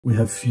We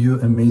have few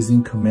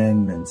amazing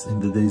commandments in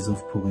the days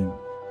of Purim.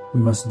 We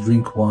must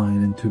drink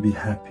wine and to be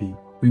happy.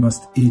 We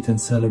must eat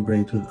and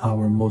celebrate with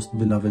our most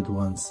beloved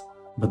ones.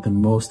 But the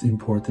most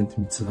important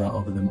mitzvah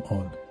of them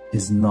all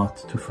is not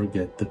to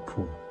forget the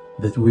poor.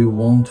 That we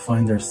won't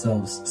find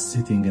ourselves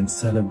sitting and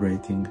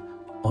celebrating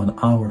on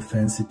our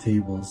fancy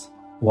tables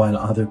while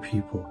other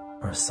people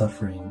are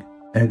suffering,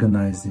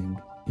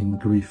 agonizing in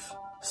grief,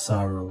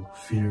 sorrow,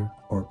 fear,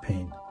 or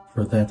pain.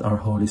 For that our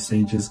holy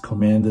sages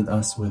commanded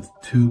us with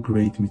two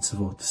great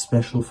mitzvot,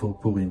 special for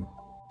Purim.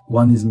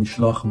 One is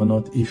mishloach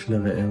manot ish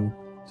lere'eu,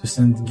 to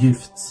send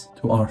gifts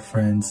to our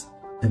friends,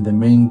 and the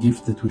main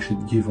gift that we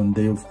should give on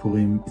day of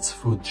Purim is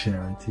food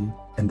charity.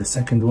 And the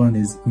second one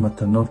is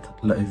matanot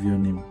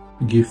la'evyonim,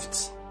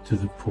 gifts to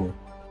the poor,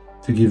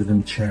 to give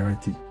them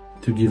charity,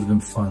 to give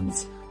them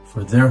funds,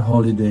 for their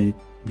holiday,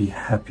 be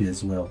happy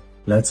as well.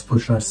 Let's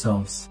push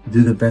ourselves,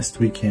 do the best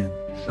we can,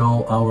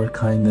 show our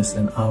kindness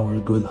and our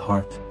good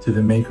heart to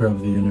the Maker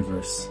of the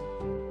universe.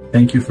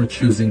 Thank you for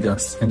choosing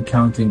us and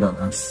counting on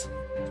us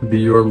to be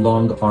your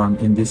long arm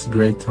in this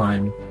great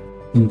time,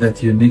 in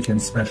that unique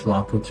and special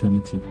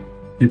opportunity.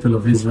 People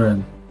of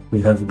Israel, we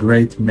have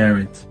great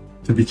merit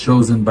to be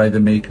chosen by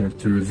the Maker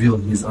to reveal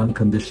His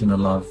unconditional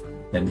love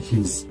and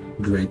His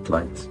great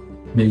light.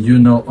 May you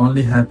know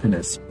only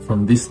happiness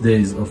from these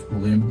days of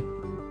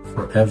Purim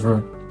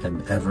forever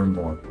and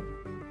evermore.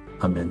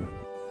 Amen.